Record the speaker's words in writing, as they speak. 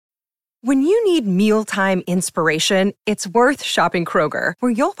When you need mealtime inspiration, it's worth shopping Kroger,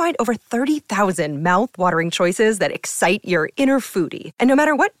 where you'll find over 30,000 mouth-watering choices that excite your inner foodie. And no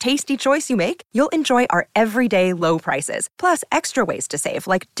matter what tasty choice you make, you'll enjoy our everyday low prices, plus extra ways to save,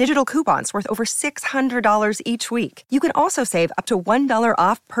 like digital coupons worth over $600 each week. You can also save up to $1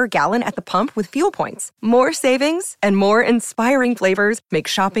 off per gallon at the pump with fuel points. More savings and more inspiring flavors make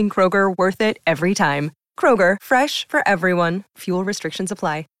shopping Kroger worth it every time. Kroger, fresh for everyone. Fuel restrictions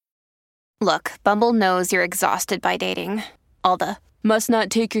apply. Look, Bumble knows you're exhausted by dating. All the, must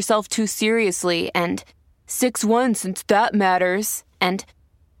not take yourself too seriously, and 6'1" since that matters, and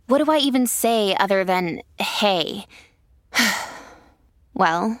what do I even say other than, hey?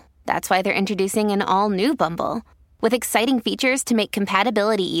 Well, that's why they're introducing an all-new Bumble, with exciting features to make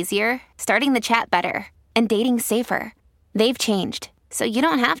compatibility easier, starting the chat better, and dating safer. They've changed, so you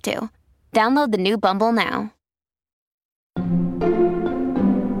don't have to. Download the new Bumble now.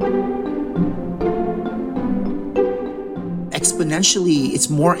 Exponentially, it's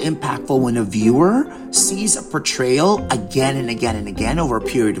more impactful when a viewer sees a portrayal again and again and again over a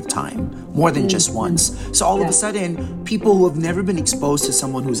period of time, more than just once. So all of a sudden, people who have never been exposed to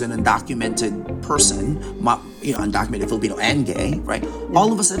someone who's an undocumented person, undocumented Filipino and gay, right?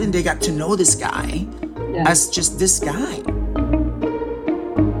 All of a sudden, they got to know this guy as just this guy.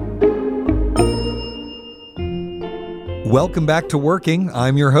 Welcome back to Working.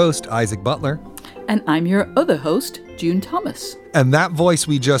 I'm your host, Isaac Butler. And I'm your other host, June Thomas. And that voice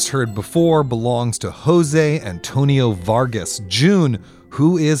we just heard before belongs to Jose Antonio Vargas. June,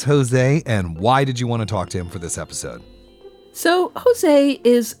 who is Jose and why did you want to talk to him for this episode? So Jose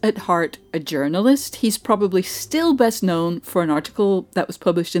is at heart a journalist. He's probably still best known for an article that was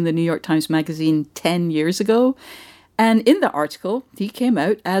published in the New York Times Magazine 10 years ago. And in the article, he came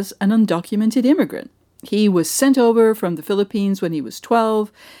out as an undocumented immigrant. He was sent over from the Philippines when he was 12,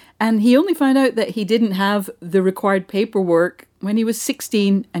 and he only found out that he didn't have the required paperwork when he was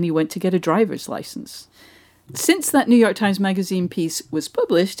 16 and he went to get a driver's license. Since that New York Times Magazine piece was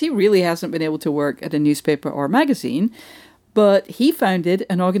published, he really hasn't been able to work at a newspaper or magazine, but he founded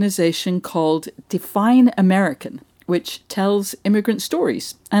an organization called Define American, which tells immigrant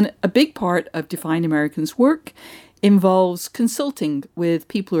stories. And a big part of Define American's work involves consulting with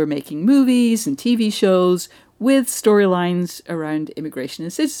people who are making movies and TV shows with storylines around immigration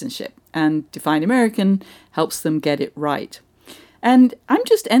and citizenship. And Define American helps them get it right. And I'm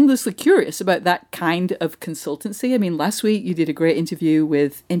just endlessly curious about that kind of consultancy. I mean, last week you did a great interview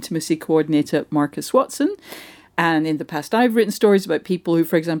with intimacy coordinator Marcus Watson. And in the past, I've written stories about people who,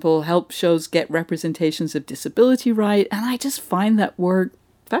 for example, help shows get representations of disability right. And I just find that work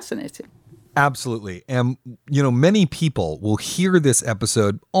fascinating. Absolutely. And, many people will hear this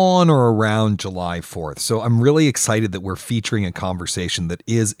episode on or around July 4th. So I'm really excited that we're featuring a conversation that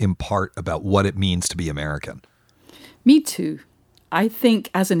is in part about what it means to be American. Me too. I think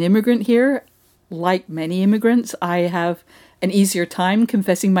as an immigrant here, like many immigrants, I have an easier time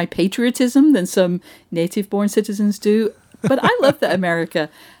confessing my patriotism than some native-born citizens do. But I love that America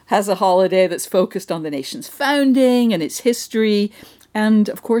has a holiday that's focused on the nation's founding and its history. And,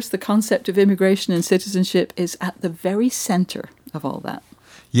 of course, the concept of immigration and citizenship is at the very center of all that.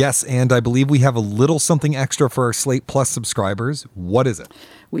 Yes, and I believe we have a little something extra for our Slate Plus subscribers. What is it?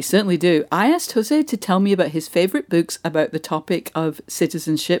 We certainly do. I asked Jose to tell me about his favorite books about the topic of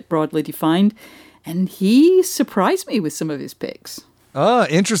citizenship, broadly defined, and he surprised me with some of his picks.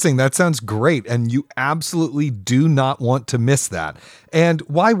 Interesting. That sounds great, and you absolutely do not want to miss that. And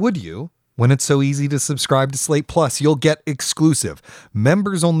why would you? When it's so easy to subscribe to Slate Plus, you'll get exclusive,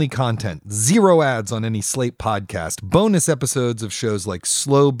 members-only content, 0 ads on any Slate podcast, bonus episodes of shows like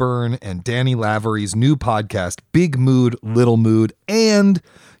Slow Burn and Danny Lavery's new podcast, Big Mood, Little Mood, and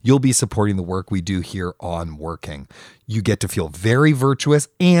you'll be supporting the work we do here on Working. You get to feel very virtuous,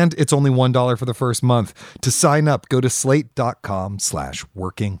 and it's only $1 for the first month. To sign up, go to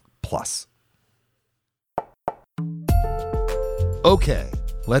slate.com/workingplus. Okay.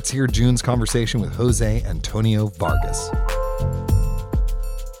 Let's hear June's conversation with Jose Antonio Vargas.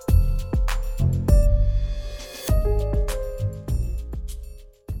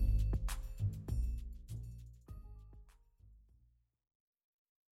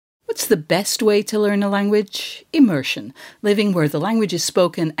 What's the best way to learn a language? Immersion, living where the language is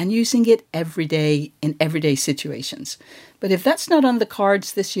spoken and using it every day in everyday situations. But if that's not on the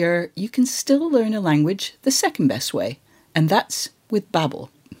cards this year, you can still learn a language the second best way, and that's with Babbel.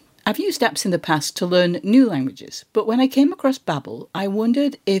 I've used apps in the past to learn new languages, but when I came across Babbel, I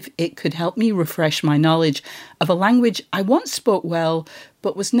wondered if it could help me refresh my knowledge of a language I once spoke well,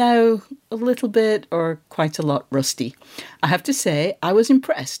 but was now a little bit or quite a lot rusty. I have to say, I was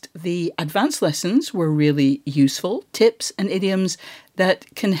impressed. The advanced lessons were really useful, tips and idioms that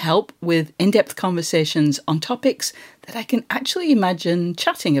can help with in-depth conversations on topics that I can actually imagine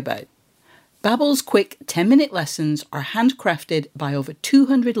chatting about. Babbel's quick 10-minute lessons are handcrafted by over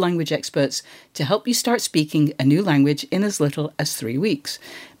 200 language experts to help you start speaking a new language in as little as 3 weeks.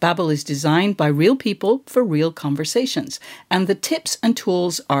 Babbel is designed by real people for real conversations, and the tips and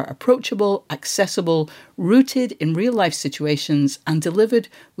tools are approachable, accessible, rooted in real-life situations, and delivered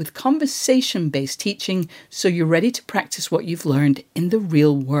with conversation-based teaching so you're ready to practice what you've learned in the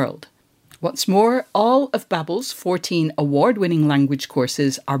real world. What's more, all of Babbel's 14 award-winning language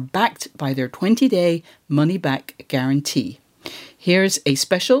courses are backed by their 20-day money-back guarantee. Here's a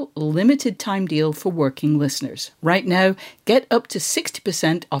special limited-time deal for working listeners. Right now, get up to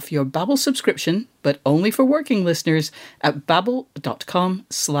 60% off your Babbel subscription, but only for working listeners at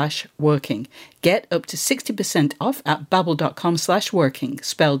babbel.com/working. Get up to 60% off at babbel.com/working,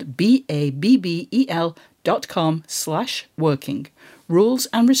 spelled BABBEL.com/working. Rules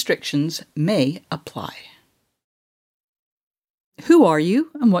and restrictions may apply. Who are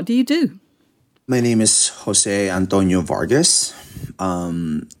you and what do you do? My name is Jose Antonio Vargas.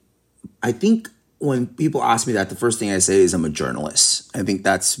 I think when people ask me that, the first thing I say is I'm a journalist. I think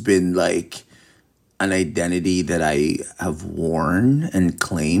that's been like an identity that I have worn and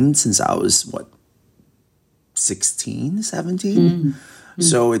claimed since I was, 16, 17? Mm-hmm.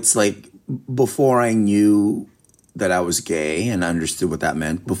 So it's like before I knew that I was gay and understood what that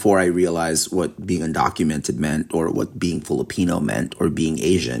meant, before I realized what being undocumented meant or what being Filipino meant or being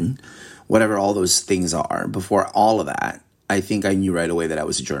Asian, whatever all those things are, before all of that, I think I knew right away that I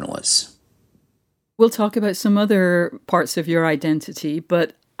was a journalist. We'll talk about some other parts of your identity,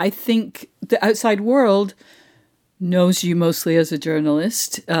 but I think the outside world knows you mostly as a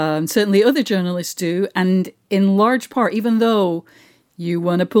journalist. Certainly other journalists do. And in large part, even though you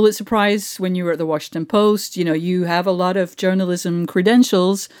won a Pulitzer Prize when you were at the Washington Post, you have a lot of journalism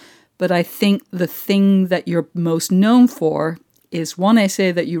credentials, but I think the thing that you're most known for is one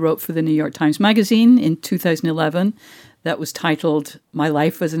essay that you wrote for the New York Times Magazine in 2011 that was titled My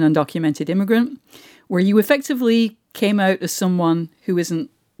Life as an Undocumented Immigrant, where you effectively came out as someone who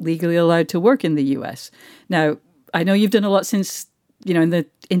isn't legally allowed to work in the US. Now, I know you've done a lot since, in the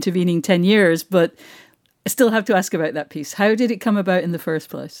intervening 10 years, but I still have to ask about that piece. How did it come about in the first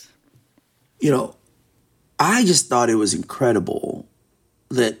place? I just thought it was incredible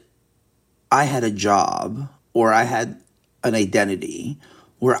that I had a job or I had an identity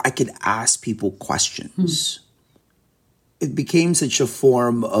where I could ask people questions. It became such a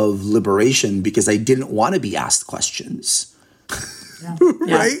form of liberation because I didn't want to be asked questions. Yeah.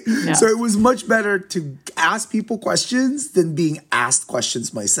 Right? Yeah. So it was much better to ask people questions than being asked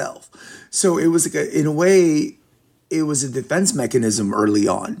questions myself. So it was in a way, it was a defense mechanism early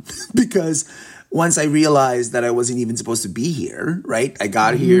on because once I realized that I wasn't even supposed to be here, right? I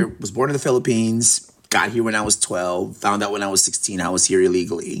got here, was born in the Philippines, got here when I was 12, found out when I was 16 I was here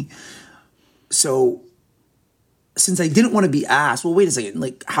illegally. So since I didn't want to be asked, well, wait a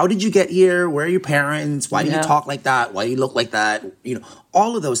second, how did you get here? Where are your parents? Why do you talk like that? Why do you look like that?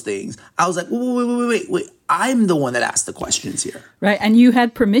 All of those things. I was like, wait. I'm the one that asked the questions here. Right. And you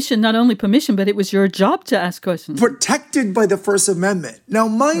had permission, not only permission, but it was your job to ask questions. Protected by the First Amendment. Now,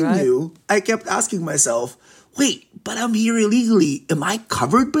 mind you, I kept asking myself, wait, but I'm here illegally. Am I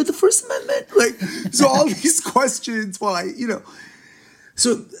covered by the First Amendment? So all these questions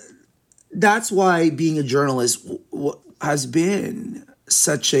So that's why being a journalist has been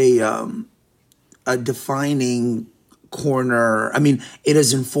such a defining corner. I mean, it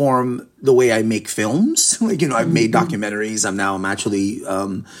has informed the way I make films. I've made documentaries. I'm actually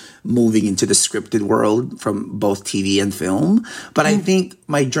moving into the scripted world from both TV and film. But I think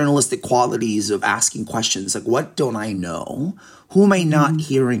my journalistic qualities of asking questions, what don't I know? Who am I not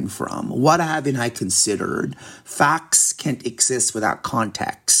hearing from? What haven't I considered? Facts can't exist without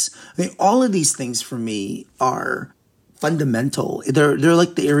context. All of these things for me are fundamental. They're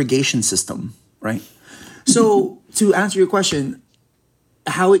like the irrigation system, right? So to answer your question,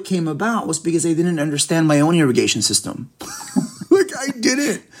 how it came about was because I didn't understand my own irrigation system. I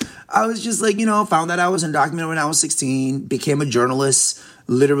didn't. I was just found out I was undocumented when I was 16, became a journalist.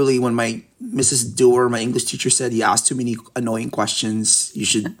 Literally when my Mrs. Dewar, my English teacher, said you asked too many annoying questions, you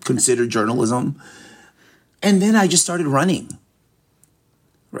should consider journalism. And then I just started running,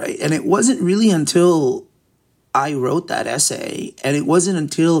 right? And it wasn't really until I wrote that essay, and it wasn't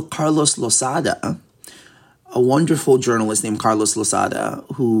until Carlos Losada, a wonderful journalist named Carlos Losada,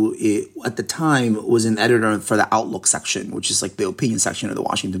 who at the time was an editor for the Outlook section, which is like the opinion section of the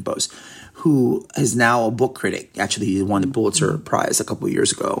Washington Post, who is now a book critic. Actually, he won the Pulitzer Prize a couple of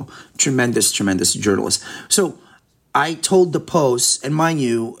years ago. Tremendous, tremendous journalist. So I told the Post, and mind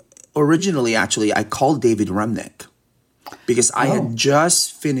you, originally, actually, I called David Remnick because I had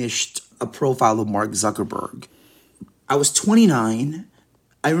just finished a profile of Mark Zuckerberg. I was 29.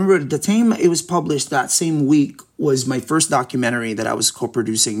 I remember the time it was published that same week was my first documentary that I was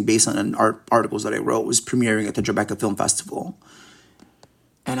co-producing based on articles that I wrote, was premiering at the Tribeca Film Festival.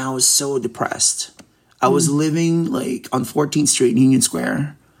 And I was so depressed. I was living like on 14th Street in Union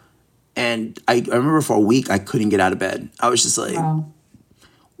Square. And I remember for a week I couldn't get out of bed. I was just like,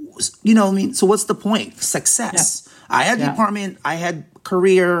 you know what I mean? So what's the point? Success. Yeah. I had the apartment, I had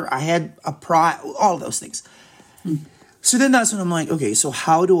career, I had a pride, all those things. So then that's when I'm like, okay, so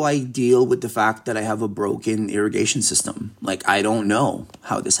how do I deal with the fact that I have a broken irrigation system? Like, I don't know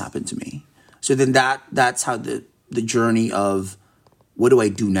how this happened to me. So then that's how the journey of what do I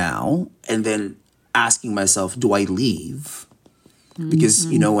do now? And then asking myself, do I leave? Because,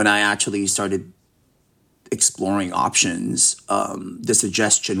 you know, when I actually started exploring options, the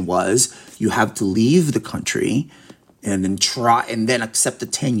suggestion was you have to leave the country and then accept the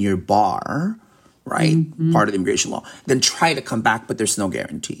 10-year bar, right? Part of the immigration law. Then try to come back, but there's no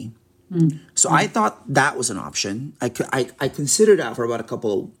guarantee. So I thought that was an option. I considered that for about a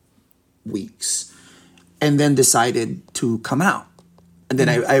couple of weeks and then decided to come out. And then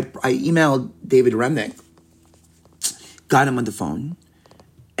I emailed David Remnick, got him on the phone,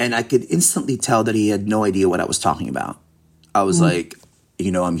 and I could instantly tell that he had no idea what I was talking about. I was like,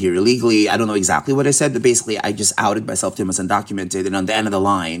 you know, I'm here illegally. I don't know exactly what I said, but basically I just outed myself to him as undocumented. And on the end of the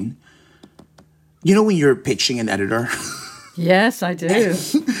line, you know when you're pitching an editor? Yes, I do.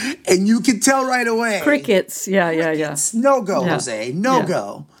 And you can tell right away. Crickets. Yeah. No go, Jose. No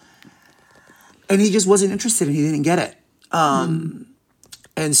go. And he just wasn't interested and he didn't get it.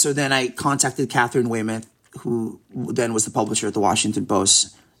 And so then I contacted Catherine Weymouth, who then was the publisher at the Washington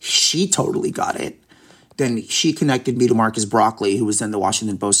Post. She totally got it. Then she connected me to Marcus Broccoli, who was then the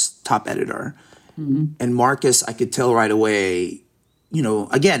Washington Post top editor. And Marcus, I could tell right away, you know,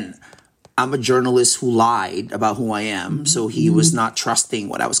 again, I'm a journalist who lied about who I am. So he was not trusting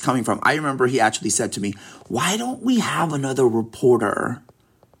what I was coming from. I remember he actually said to me, why don't we have another reporter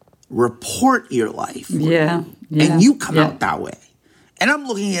report your life? And you come out that way. And I'm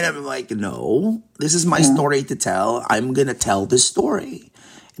looking at him like, no, this is my story to tell. I'm going to tell this story.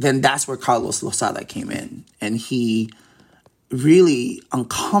 Then that's where Carlos Losada came in. And he really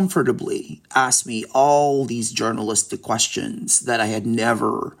uncomfortably asked me all these journalistic questions that I had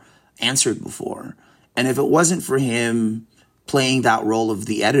never answered before. And if it wasn't for him playing that role of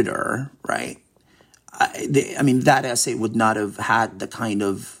the editor, right, I mean, that essay would not have had the kind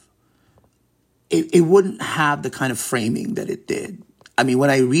of, it wouldn't have the kind of framing that it did. I mean,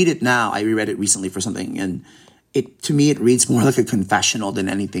 when I read it now, I reread it recently for something, and to me, it reads more like a confessional than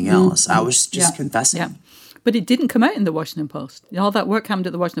anything else. I was just confessing. Yeah. But it didn't come out in the Washington Post. All that work happened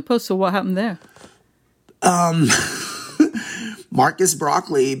at the Washington Post, so what happened there? Marcus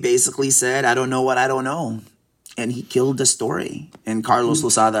Broccoli basically said, I don't know what I don't know. And he killed the story. And Carlos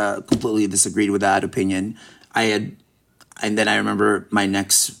Losada completely disagreed with that opinion. And then I remember my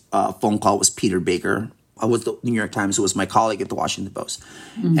next phone call was Peter Baker. I was the New York Times, who was my colleague at the Washington Post.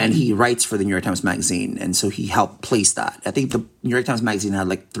 And he writes for the New York Times Magazine. And so he helped place that. I think the New York Times Magazine had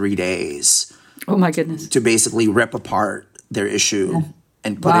like 3 days. Oh, my goodness. To basically rip apart their issue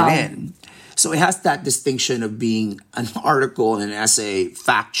and put it in. So it has that distinction of being an article and an essay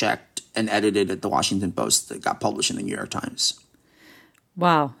fact-checked and edited at the Washington Post that got published in the New York Times.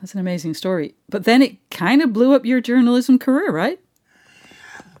 Wow, that's an amazing story. But then it kind of blew up your journalism career, right?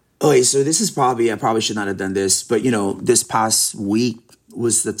 Okay, so this is I probably should not have done this, but, you know, this past week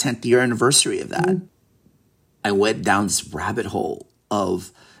was the 10th year anniversary of that. I went down this rabbit hole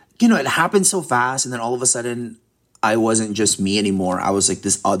of, you know, it happened so fast, and then all of a sudden, I wasn't just me anymore. I was like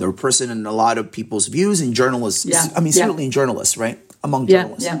this other person, and a lot of people's views and journalists. Certainly in journalists, right? Among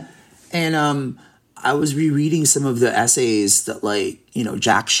journalists. And I was rereading some of the essays that, like, you know,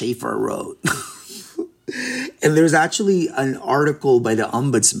 Jack Schaefer wrote. And there's actually an article by the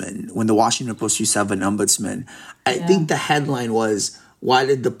ombudsman when the Washington Post used to have an ombudsman. I think the headline was, why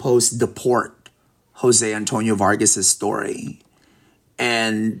did the Post deport Jose Antonio Vargas's story?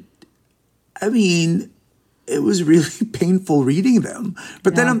 And I mean, it was really painful reading them.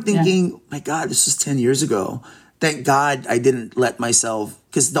 But then I'm thinking, my God, this was 10 years ago. Thank God I didn't let myself,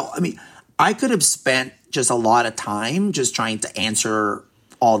 because I could have spent just a lot of time just trying to answer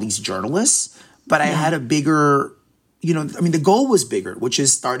all these journalists, but I had a bigger, the goal was bigger, which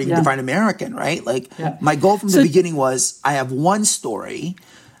is starting Divine American, right? Like my goal from the beginning was I have one story,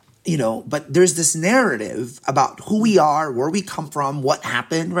 but there's this narrative about who we are, where we come from, what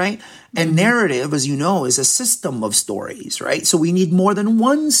happened, right? And narrative, as you know, is a system of stories, right? So we need more than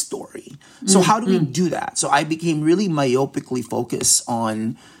one story. So how do we do that? So I became really myopically focused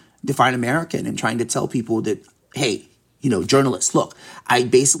on Divine American and trying to tell people that, hey, journalists, look, I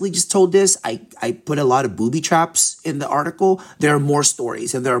basically just told this. I put a lot of booby traps in the article. There are more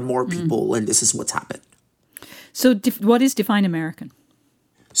stories and there are more people, and this is what's happened. So what is Divine American?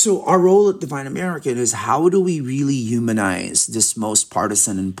 So our role at Divine American is how do we really humanize this most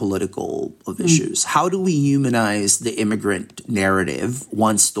partisan and political of issues? How do we humanize the immigrant narrative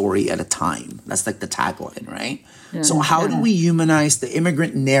one story at a time? That's like the tagline, right? Yeah, so how do we humanize the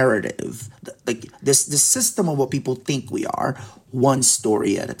immigrant narrative, like this system of what people think we are, one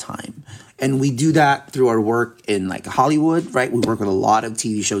story at a time? And we do that through our work in like Hollywood, right? We work with a lot of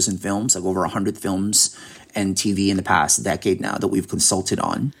TV shows and films, like over 100 films and TV in the past decade now that we've consulted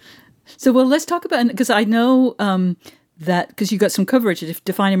on. So, well, let's talk about, because I know that, because you got some coverage,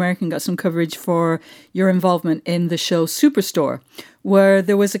 Divine American got some coverage for your involvement in the show Superstore, where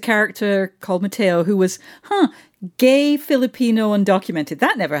there was a character called Mateo who was, gay, Filipino, undocumented.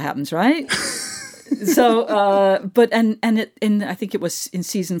 That never happens, right? So, I think it was in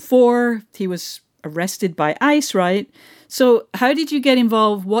season 4, he was arrested by ICE, right? So how did you get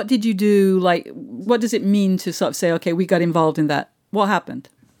involved? What did you do? Like, what does it mean to sort of say, okay, we got involved in that? What happened?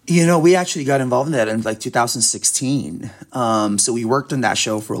 We actually got involved in that in like 2016. So we worked on that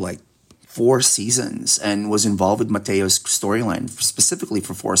show for like 4 seasons and was involved with Mateo's storyline specifically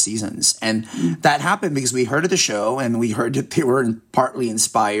for 4 seasons. And that happened because we heard of the show and we heard that they were partly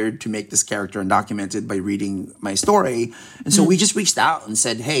inspired to make this character undocumented by reading my story. And so we just reached out and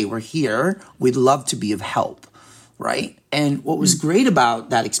said, hey, we're here. We'd love to be of help. Right. And what was great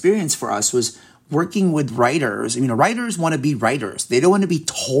about that experience for us was working with writers. Writers want to be writers. They don't want to be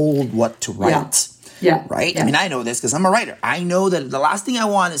told what to write. Yeah. Right. Yeah. I know this because I'm a writer. I know that the last thing I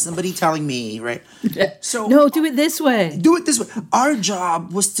want is somebody telling me, right? Yeah. So no, do it this way. Do it this way. Our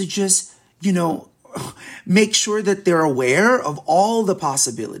job was to just, make sure that they're aware of all the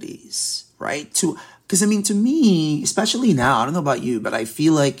possibilities, right? Because to me, especially now, I don't know about you, but I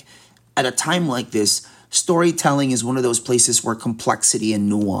feel like at a time like this, storytelling is one of those places where complexity and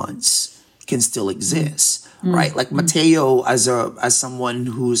nuance can still exist, right? Like Mateo as someone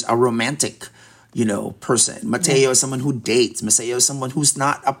who's a romantic, person. Mateo is someone who dates. Mateo is someone who's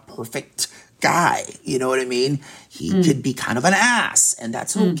not a perfect guy. You know what I mean? He could be kind of an ass, and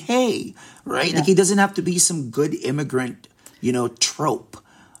that's okay, right? Yeah. Like he doesn't have to be some good immigrant, trope.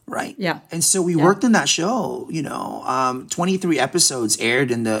 Right. Yeah. And so we worked in that show, 23 episodes aired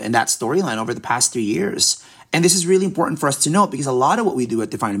in that storyline over the past 3 years. And this is really important for us to note because a lot of what we do at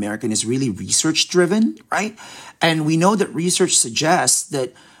Divine American is really research driven, right? And we know that research suggests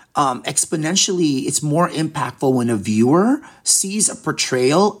that exponentially it's more impactful when a viewer sees a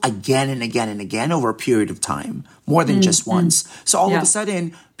portrayal again and again and again over a period of time, more than just once. So all of a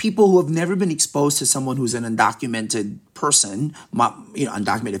sudden, people who have never been exposed to someone who's an undocumented person,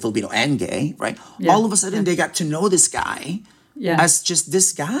 undocumented Filipino and gay, right? Yeah. All of a sudden, they got to know this guy as just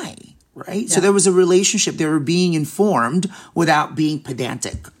this guy, right? Yeah. So there was a relationship. They were being informed without being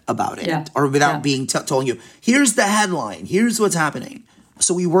pedantic about it or without being telling you, here's the headline, here's what's happening.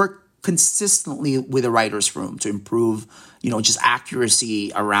 So we work consistently with a writer's room to improve, just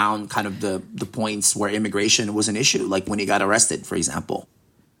accuracy around kind of the points where immigration was an issue, like when he got arrested, for example.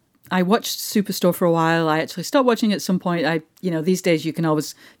 I watched Superstore for a while. I actually stopped watching at some point. These days you can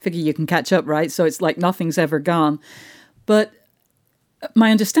always figure you can catch up, right? So it's like nothing's ever gone. But my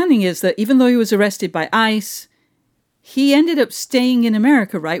understanding is that even though he was arrested by ICE, he ended up staying in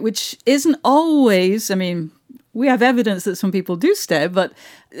America, right? Which isn't always, we have evidence that some people do stay, but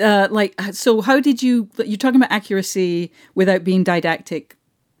so how did you're talking about accuracy without being didactic.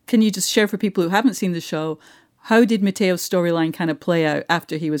 Can you just share for people who haven't seen the show, how did Mateo's storyline kind of play out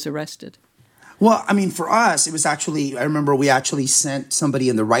after he was arrested? Well, for us, it was actually, I remember we actually sent somebody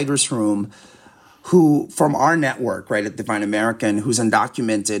in the writer's room who, from our network, right, at Divine American, who's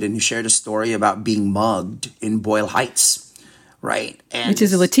undocumented and who shared a story about being mugged in Boyle Heights. Right. Which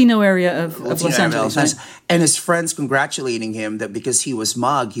is a Latino area of Los Angeles. Right? And his friends congratulating him that because he was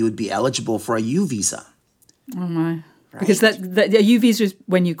mugged, he would be eligible for a U visa. Oh, my. Right? Because the U visa is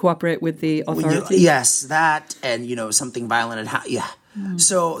when you cooperate with the authorities? Yes, that and, something violent.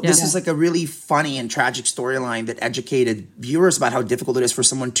 So this is like a really funny and tragic storyline that educated viewers about how difficult it is for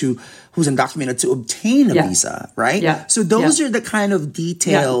someone who's undocumented to obtain a visa, right? Yeah. So those are the kind of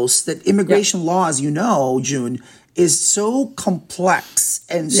details that immigration law, as you know, June, is so complex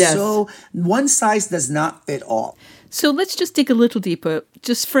and so one size does not fit all. So let's just dig a little deeper.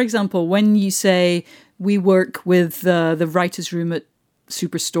 Just for example, when you say we work with the writer's room at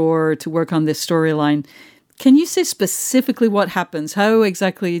Superstore to work on this storyline, can you say specifically what happens? How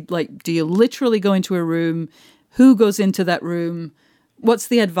exactly, like, do you literally go into a room? Who goes into that room? What's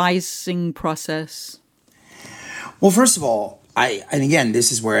the advising process? Well, first of all, and again,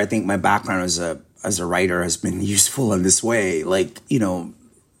 this is where I think my background as a writer has been useful in this way. Like, you know,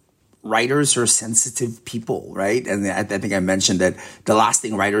 writers are sensitive people, right? And I think I mentioned that the last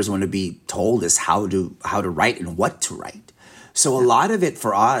thing writers want to be told is how to write and what to write. So a lot of it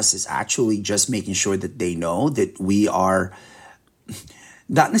for us is actually just making sure that they know that we are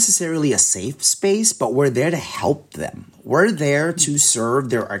not necessarily a safe space, but we're there to help them. We're there to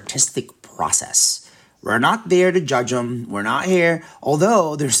serve their artistic process. We're not there to judge them. We're not here.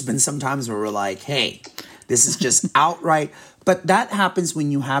 Although there's been some times where we're like, hey, this is just outright. But that happens when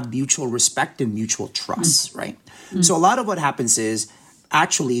you have mutual respect and mutual trust, right? So a lot of what happens is,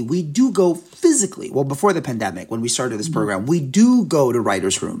 actually, we do go physically. Well, before the pandemic, when we started this program, we do go to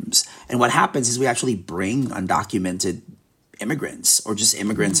writers' rooms. And what happens is we actually bring undocumented immigrants or just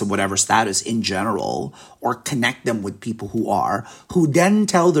immigrants of whatever status in general, or connect them with people who then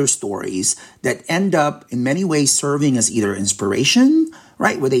tell their stories that end up in many ways serving as either inspiration,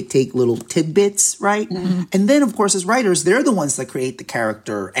 right? Where they take little tidbits, right? And then, of course, as writers, they're the ones that create the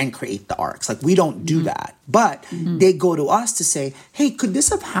character and create the arcs. Like, we don't do that. But they go to us to say, hey, could this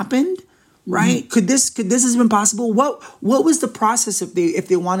have happened? Right? Could this have been possible? What was the process if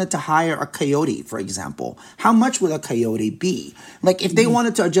they wanted to hire a coyote, for example? How much would a coyote be? Like, if they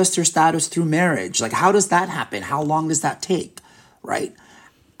wanted to adjust their status through marriage, like, how does that happen? How long does that take? Right?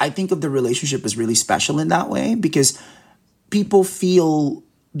 I think of the relationship as really special in that way, because people feel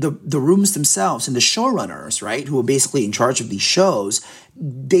the rooms themselves and the showrunners, right, who are basically in charge of these shows,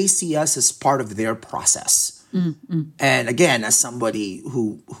 they see us as part of their process. And again, as somebody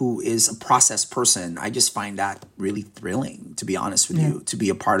who is a process person, I just find that really thrilling, to be honest with you, to be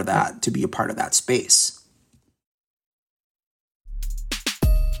a part of that, to be a part of that space.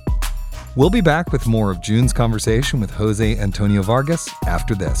 We'll be back with more of June's conversation with Jose Antonio Vargas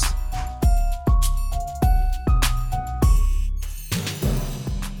after this.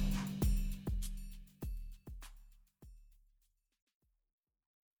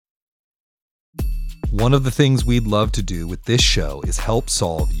 One of the things we'd love to do with this show is help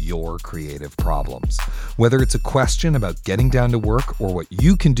solve your creative problems. Whether it's a question about getting down to work or what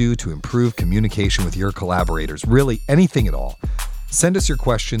you can do to improve communication with your collaborators, really anything at all, send us your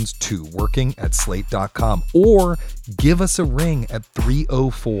questions to working@slate.com or give us a ring at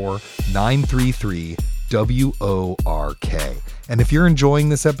 304-933-WORK. And if you're enjoying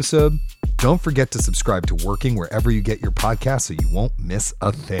this episode, don't forget to subscribe to Working wherever you get your podcasts so you won't miss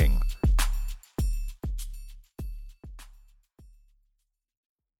a thing.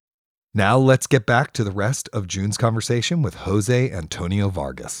 Now let's get back to the rest of June's conversation with Jose Antonio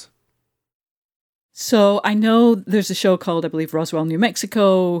Vargas. So I know there's a show called, I believe, Roswell, New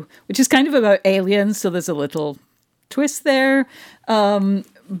Mexico, which is kind of about aliens. So there's a little twist there.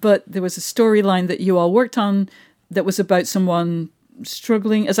 But there was a storyline that you all worked on that was about someone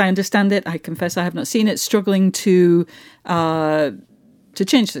struggling, as I understand it, I confess I have not seen it, struggling to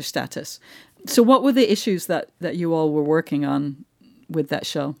change their status. So what were the issues that you all were working on with that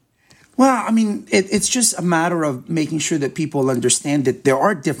show? Well, I mean, it's just a matter of making sure that people understand that there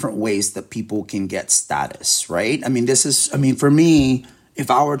are different ways that people can get status, right? I mean, for me,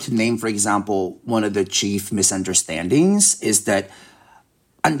 if I were to name, for example, one of the chief misunderstandings is that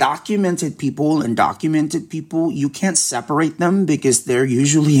undocumented people and documented people, you can't separate them because they're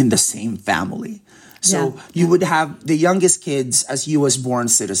usually in the same family. So you would have the youngest kids as U.S.-born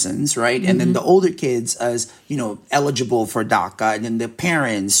citizens, right? And then the older kids as, eligible for DACA, and then the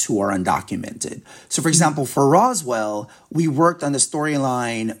parents who are undocumented. So, for example, for Roswell, we worked on the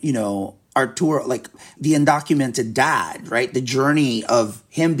storyline, Arturo, like the undocumented dad, right? The journey of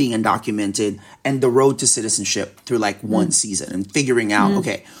him being undocumented and the road to citizenship through like one season and figuring out,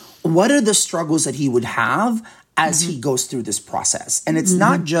 okay, what are the struggles that he would have as he goes through this process? And it's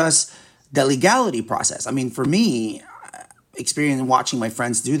not just the legality process. I mean, for me, experience watching my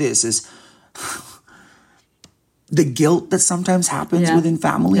friends do this is the guilt that sometimes happens within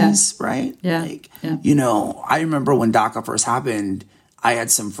families, right? I remember when DACA first happened, I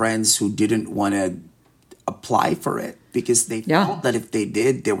had some friends who didn't want to apply for it because they felt that if they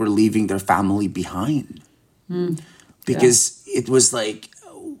did, they were leaving their family behind. Because it was like,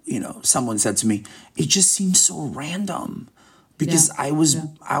 you know, someone said to me, it just seems so random. Because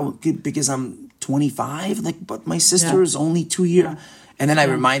because I'm 25, like, but my sister is only 2 years. Yeah. And then I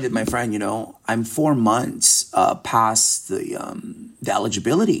reminded my friend, you know, I'm 4 months past the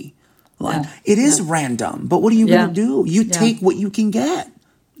eligibility line. It is random, but what are you going to do? You take what you can get.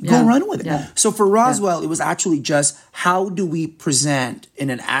 Go run with it. Yeah. So for Roswell, it was actually just how do we present in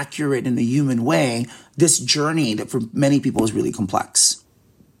an accurate and a human way this journey that for many people is really complex.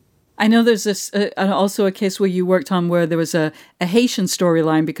 I know there's this also a case where you worked on where there was a Haitian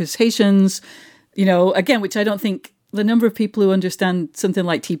storyline because Haitians, you know, again, which I don't think the number of people who understand something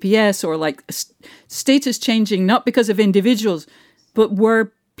like TPS or like status changing, not because of individuals, but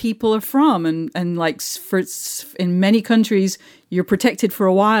where people are from. And like in many countries, you're protected for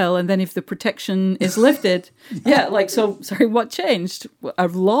a while. And then if the protection is lifted, what changed? A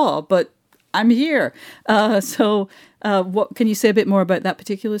law, but I'm here. What can you say a bit more about that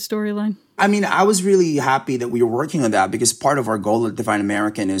particular storyline? I mean, I was really happy that we were working on that because part of our goal at Define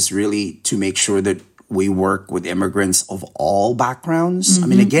American is really to make sure that we work with immigrants of all backgrounds. I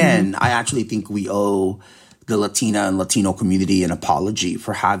mean, again, I actually think we owe the Latina and Latino community an apology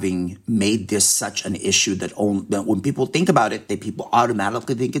for having made this such an issue that when people think about it, people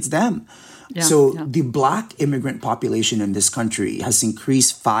automatically think it's them. The Black immigrant population in this country has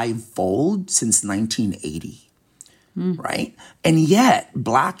increased 5-fold since 1980. Right? And yet,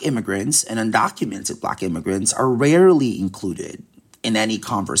 Black immigrants and undocumented Black immigrants are rarely included in any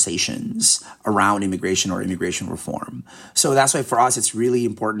conversations around immigration or immigration reform. So that's why for us, it's really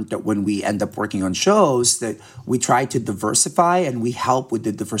important that when we end up working on shows that we try to diversify and we help with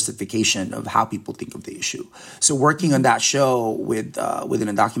the diversification of how people think of the issue. So working on that show with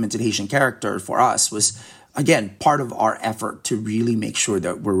an undocumented Haitian character for us was, again, part of our effort to really make sure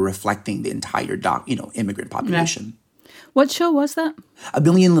that we're reflecting the entire immigrant population. Yeah. What show was that? A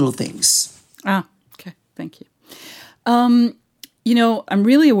Billion Little Things. Ah, okay. Thank you. You know, I'm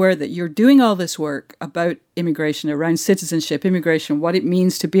really aware that you're doing all this work about immigration, around citizenship, immigration, what it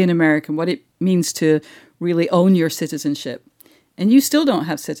means to be an American, what it means to really own your citizenship. And you still don't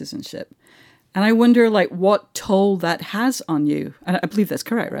have citizenship. And I wonder, like, what toll that has on you. And I believe that's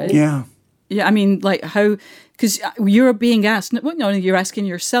correct, right? Yeah. Yeah, I mean, like, how, because you're being asked, you're asking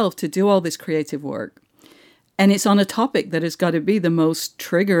yourself to do all this creative work. And it's on a topic that has got to be the most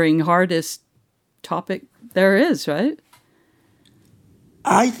triggering, hardest topic there is, right?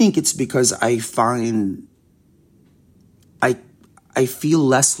 I think it's because I find I feel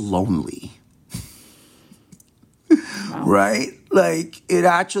less lonely. Wow. Right? Like it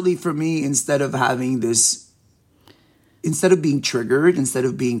actually for me, instead of being triggered, instead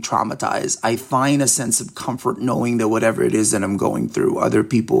of being traumatized, I find a sense of comfort knowing that whatever it is that I'm going through, other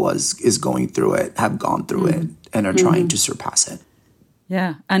people is going through it, have gone through it, and are trying to surpass it.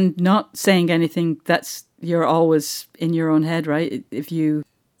 Yeah, and not saying anything you're always in your own head, right?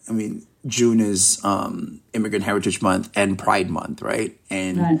 I mean, June is Immigrant Heritage Month and Pride Month, right?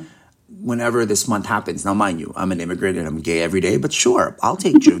 And whenever this month happens, now mind you, I'm an immigrant and I'm gay every day, but sure, I'll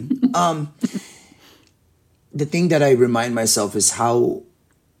take June. The thing that I remind myself is how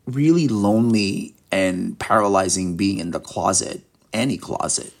really lonely and paralyzing being in the closet, any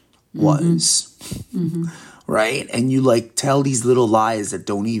closet, was. Right? And you like tell these little lies that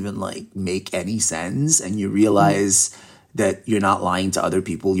don't even like make any sense. And you realize that you're not lying to other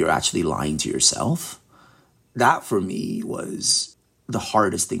people. You're actually lying to yourself. That for me was the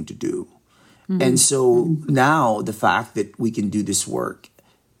hardest thing to do. And so now the fact that we can do this work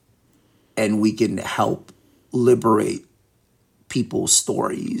and we can help liberate people's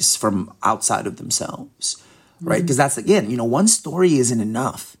stories from outside of themselves, right? Because that's, again, one story isn't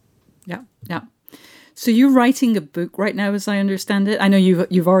enough. Yeah, yeah. So you're writing a book right now, as I understand it. I know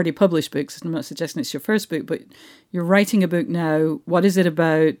you've already published books. I'm not suggesting it's your first book, but you're writing a book now. What is it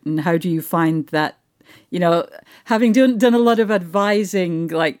about, and how do you find that? Having done a lot of advising,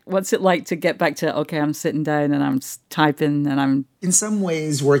 like, what's it like to get back to, okay, I'm sitting down and I'm typing and I'm... In some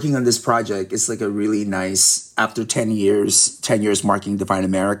ways, working on this project is like a really nice, after 10 years marking Define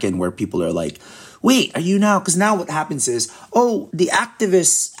American, where people are like, wait, are you now? Because now what happens is, the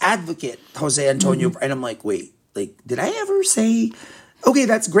activist advocate, Jose Antonio, and I'm like, wait, like, did I ever say... Okay,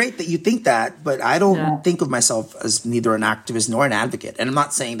 that's great that you think that, but I don't think of myself as neither an activist nor an advocate. And I'm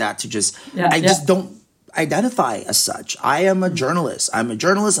not saying that to just... I just don't identify as such. I am a journalist. I'm a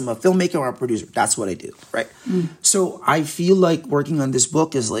filmmaker, or a producer. That's what I do, right? So I feel like working on this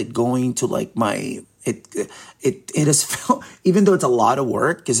book is like going to like my It has felt, even though it's a lot of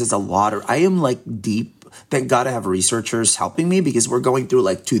work, because it's a lot of, I am like deep. Thank God I have researchers helping me because we're going through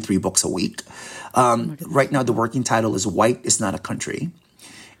like 2-3 books a week. Right now, the working title is White is Not a Country.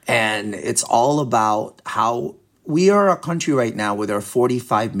 And it's all about how we are a country right now where there are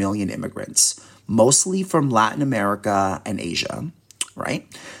 45 million immigrants, mostly from Latin America and Asia, right?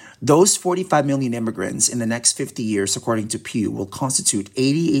 Those 45 million immigrants in the next 50 years, according to Pew, will constitute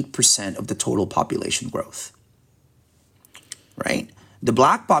 88% of the total population growth, right? The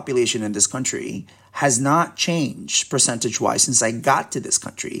Black population in this country has not changed percentage-wise since I got to this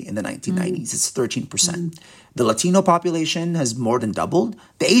country in the 1990s. It's 13%. The Latino population has more than doubled.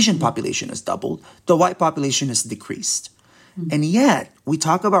 The Asian population has doubled. The white population has decreased. And yet, we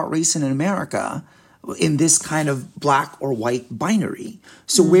talk about race in America in this kind of black or white binary.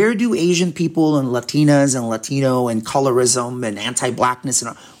 So where do Asian people and Latinas and Latino and colorism and anti-blackness,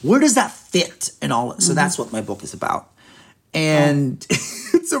 and where does that fit in all? So that's what my book is about. And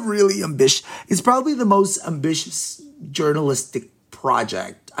it's a really ambitious, it's probably the most ambitious journalistic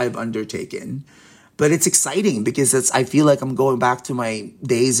project I've undertaken. But it's exciting because I feel like I'm going back to my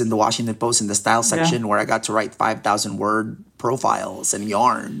days in the Washington Post in the style section where I got to write 5,000 word profiles and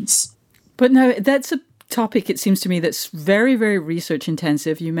yarns. But no, that's a topic, it seems to me, that's very, very research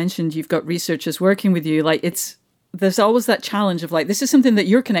intensive. You mentioned you've got researchers working with you. Like there's always that challenge of like, this is something that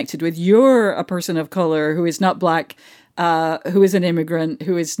you're connected with. You're a person of color who is not Black, who is an immigrant,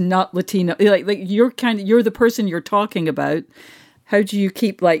 who is not Latino. Like you're the person you're talking about. How do you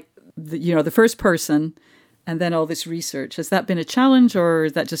keep like, the first person and then all this research? Has that been a challenge, or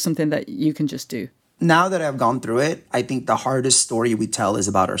is that just something that you can just do? Now that I've gone through it, I think the hardest story we tell is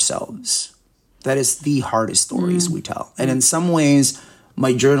about ourselves. That is the hardest stories we tell. And in some ways,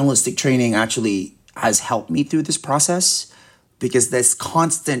 my journalistic training actually has helped me through this process, because this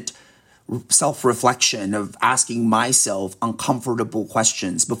constant self-reflection of asking myself uncomfortable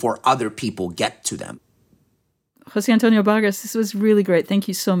questions before other people get to them. Jose Antonio Vargas, this was really great. Thank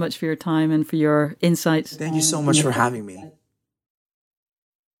you so much for your time and for your insights. Thank you so much for having me.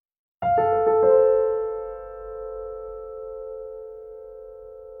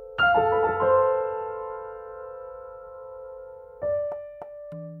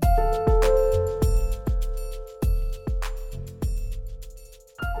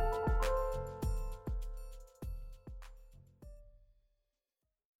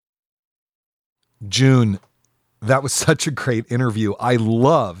 June, that was such a great interview. I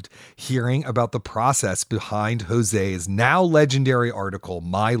loved hearing about the process behind Jose's now legendary article,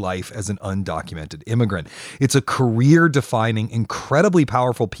 My Life as an Undocumented Immigrant. It's a career-defining, incredibly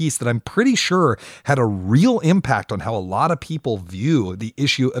powerful piece that I'm pretty sure had a real impact on how a lot of people view the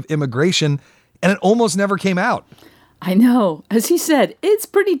issue of immigration, and it almost never came out. I know. As he said, it's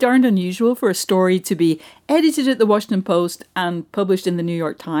pretty darned unusual for a story to be edited at the Washington Post and published in the New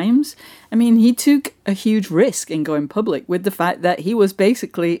York Times. I mean, he took a huge risk in going public with the fact that he was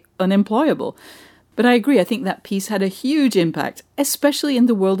basically unemployable. But I agree. I think that piece had a huge impact, especially in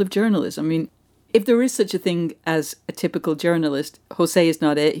the world of journalism. I mean, if there is such a thing as a typical journalist, Jose is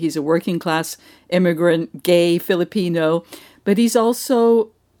not it. He's a working class immigrant, gay, Filipino, but he's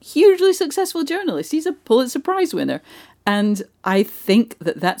also hugely successful journalist. He's a Pulitzer Prize winner. And I think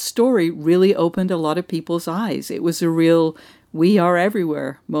that story really opened a lot of people's eyes. It was a real we are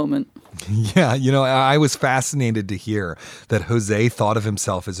everywhere moment. Yeah, I was fascinated to hear that Jose thought of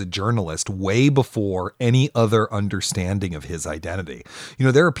himself as a journalist way before any other understanding of his identity.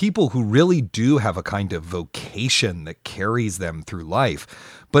 There are people who really do have a kind of vocation that carries them through life.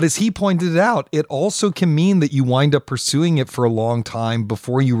 But as he pointed out, it also can mean that you wind up pursuing it for a long time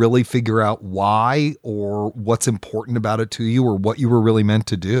before you really figure out why or what's important about it to you or what you were really meant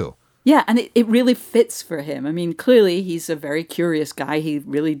to do. Yeah, and it really fits for him. I mean, clearly he's a very curious guy. He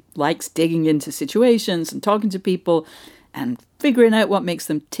really likes digging into situations and talking to people and figuring out what makes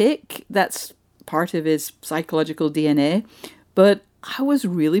them tick. That's part of his psychological DNA. But I was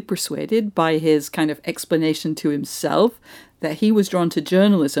really persuaded by his kind of explanation to himself that he was drawn to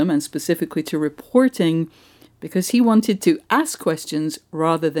journalism and specifically to reporting because he wanted to ask questions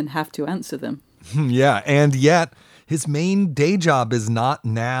rather than have to answer them. Yeah, and yet his main day job is not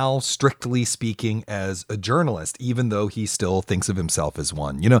now, strictly speaking, as a journalist, even though he still thinks of himself as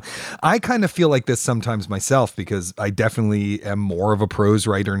one. I kind of feel like this sometimes myself because I definitely am more of a prose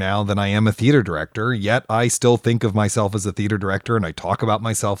writer now than I am a theater director, yet I still think of myself as a theater director and I talk about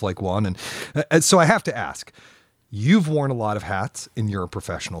myself like one. And so I have to ask, you've worn a lot of hats in your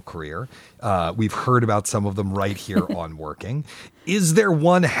professional career. We've heard about some of them right here on Working. Is there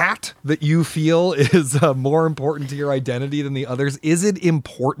one hat that you feel is more important to your identity than the others? Is it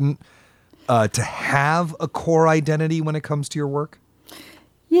important to have a core identity when it comes to your work?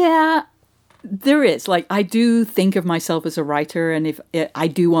 Yeah, there is. Like, I do think of myself as a writer, and if I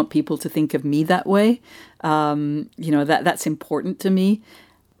do want people to think of me that way, that's important to me.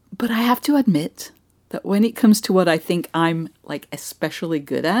 But I have to admit that when it comes to what I think I'm like especially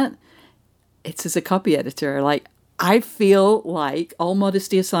good at, it's as a copy editor. Like, I feel like, all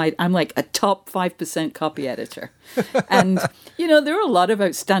modesty aside, I'm like a top 5% copy editor. And, there are a lot of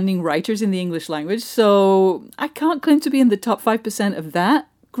outstanding writers in the English language, so I can't claim to be in the top 5% of that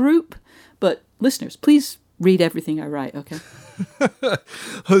group. But listeners, please read everything I write, okay?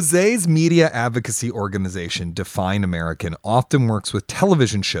 Jose's media advocacy organization, Define American, often works with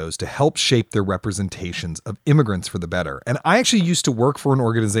television shows to help shape their representations of immigrants for the better. And I actually used to work for an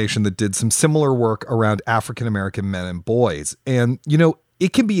organization that did some similar work around African American men and boys. And,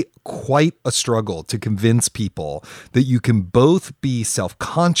 it can be quite a struggle to convince people that you can both be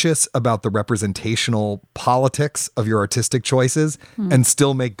self-conscious about the representational politics of your artistic choices and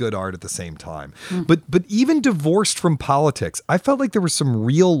still make good art at the same time. But even divorced from politics, I felt like there were some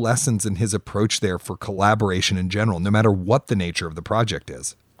real lessons in his approach there for collaboration in general, no matter what the nature of the project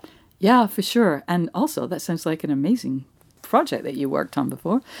is. Yeah, for sure. And also, that sounds like an amazing project that you worked on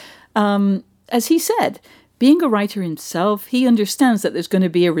before. As he said, being a writer himself, he understands that there's going to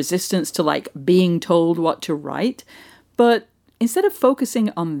be a resistance to like being told what to write. But instead of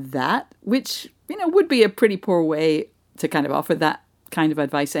focusing on that, which, would be a pretty poor way to kind of offer that kind of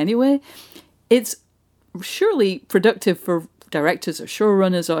advice anyway, it's surely productive for directors or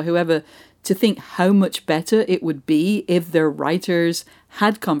showrunners or whoever to think how much better it would be if their writers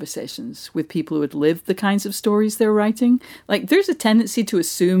had conversations with people who had lived the kinds of stories they're writing. Like, there's a tendency to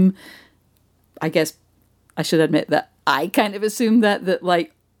assume, I guess, I should admit that I kind of assume that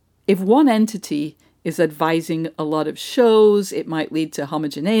like, if one entity is advising a lot of shows, it might lead to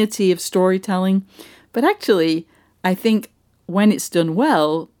homogeneity of storytelling. But actually, I think when it's done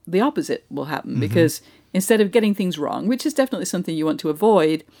well, the opposite will happen, because instead of getting things wrong, which is definitely something you want to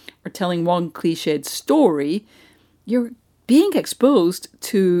avoid, or telling one cliched story, you're being exposed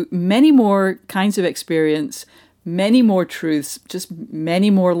to many more kinds of experience, many more truths, just many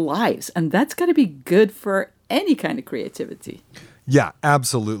more lives. And that's got to be good for any kind of creativity. Yeah,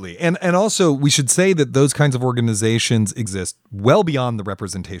 absolutely. And also, we should say that those kinds of organizations exist well beyond the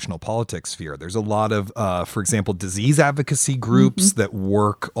representational politics sphere. There's a lot of, for example, disease advocacy groups that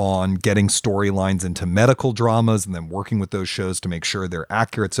work on getting storylines into medical dramas and then working with those shows to make sure they're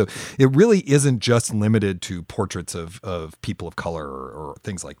accurate. So it really isn't just limited to portraits of people of color or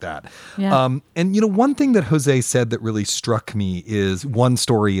things like that. Yeah. And, one thing that Jose said that really struck me is one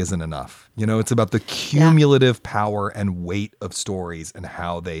story isn't enough. It's about the cumulative power and weight of stories and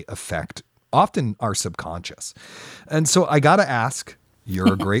how they affect often our subconscious. And so I got to ask,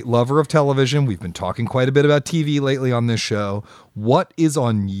 you're a great lover of television. We've been talking quite a bit about TV lately on this show. What is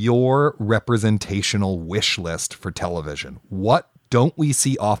on your representational wish list for television? What don't we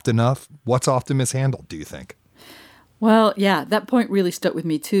see often enough? What's often mishandled, do you think? Well, yeah, that point really stuck with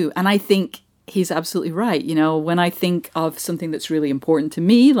me too. And I think he's absolutely right. When I think of something that's really important to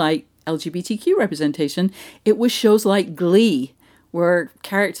me, like LGBTQ representation, it was shows like Glee, where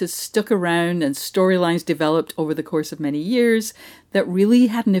characters stuck around and storylines developed over the course of many years that really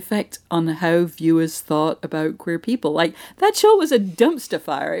had an effect on how viewers thought about queer people. Like, that show was a dumpster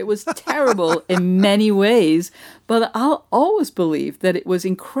fire. It was terrible in many ways, but I'll always believe that it was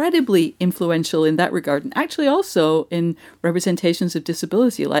incredibly influential in that regard, and actually also in representations of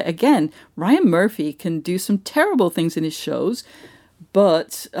disability. Like, again, Ryan Murphy can do some terrible things in his shows,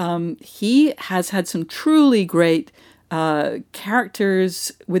 but he has had some truly great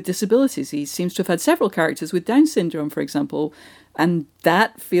characters with disabilities. He seems to have had several characters with Down syndrome, for example, and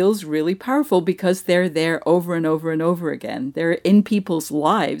that feels really powerful because they're there over and over and over again. They're in people's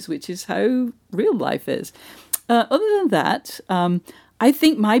lives, which is how real life is. Other than that, I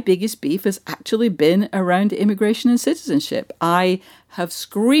think my biggest beef has actually been around immigration and citizenship. I have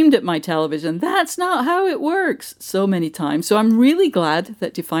screamed at my television, that's not how it works, so many times. So I'm really glad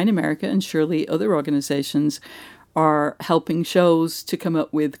that Define America and surely other organizations are helping shows to come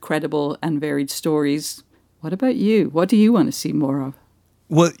up with credible and varied stories. What about you? What do you want to see more of?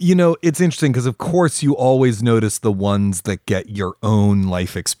 Well, it's interesting because, of course, you always notice the ones that get your own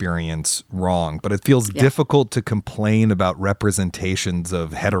life experience wrong. But it feels difficult to complain about representations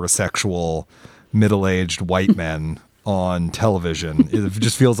of heterosexual, middle-aged white men on television. It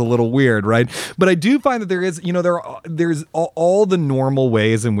just feels a little weird, right? But I do find that there is, there's all the normal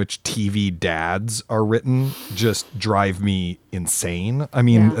ways in which TV dads are written just drive me insane. I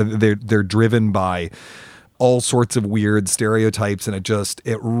mean, they're driven by all sorts of weird stereotypes, and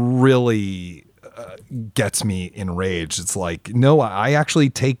it really gets me enraged. It's like, no, I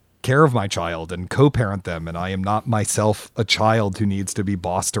actually take care of my child and co-parent them, and I am not myself a child who needs to be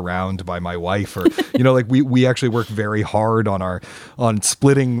bossed around by my wife, or like we actually work very hard on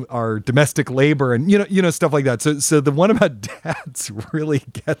splitting our domestic labor and stuff like that. So the one about dads really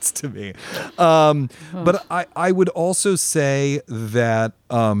gets to me. But I would also say that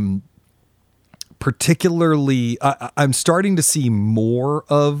particularly, I'm starting to see more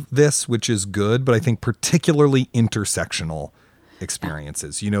of this, which is good, but I think particularly intersectional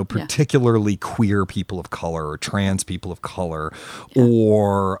experiences, particularly queer people of color or trans people of color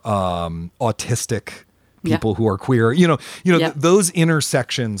or autistic people who are queer, those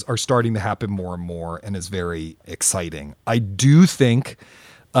intersections are starting to happen more and more, and is very exciting. I do think,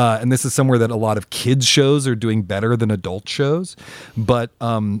 and this is somewhere that a lot of kids shows are doing better than adult shows, but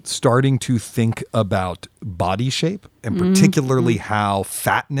starting to think about body shape and particularly how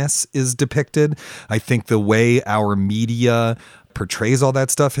fatness is depicted. I think the way our media portrays all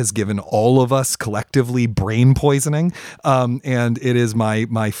that stuff has given all of us collectively brain poisoning. And it is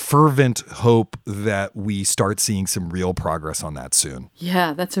my fervent hope that we start seeing some real progress on that soon.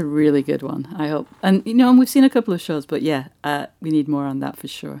 Yeah, that's a really good one, I hope. And, and we've seen a couple of shows, but we need more on that for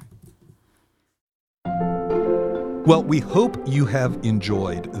sure. Well, we hope you have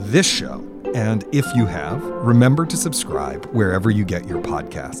enjoyed this show. And if you have, remember to subscribe wherever you get your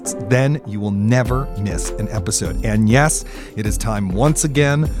podcasts. Then you will never miss an episode. And yes, it is time once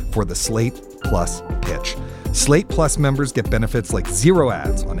again for the Slate Plus pitch. Slate Plus members get benefits like 0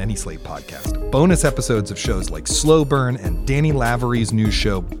 ads on any Slate podcast, bonus episodes of shows like Slow Burn and Danny Lavery's new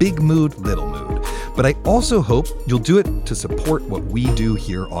show, Big Mood, Little Mood. But I also hope you'll do it to support what we do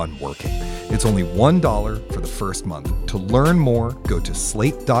here on Working. It's only $1 for the first month. To learn more, go to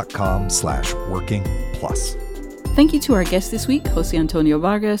slate.com/workingplus. Thank you to our guest this week, Jose Antonio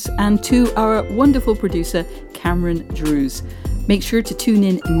Vargas, and to our wonderful producer, Cameron Drews. Make sure to tune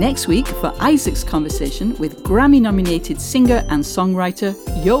in next week for Isaac's conversation with Grammy-nominated singer and songwriter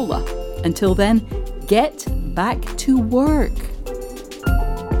Yola. Until then, get back to work.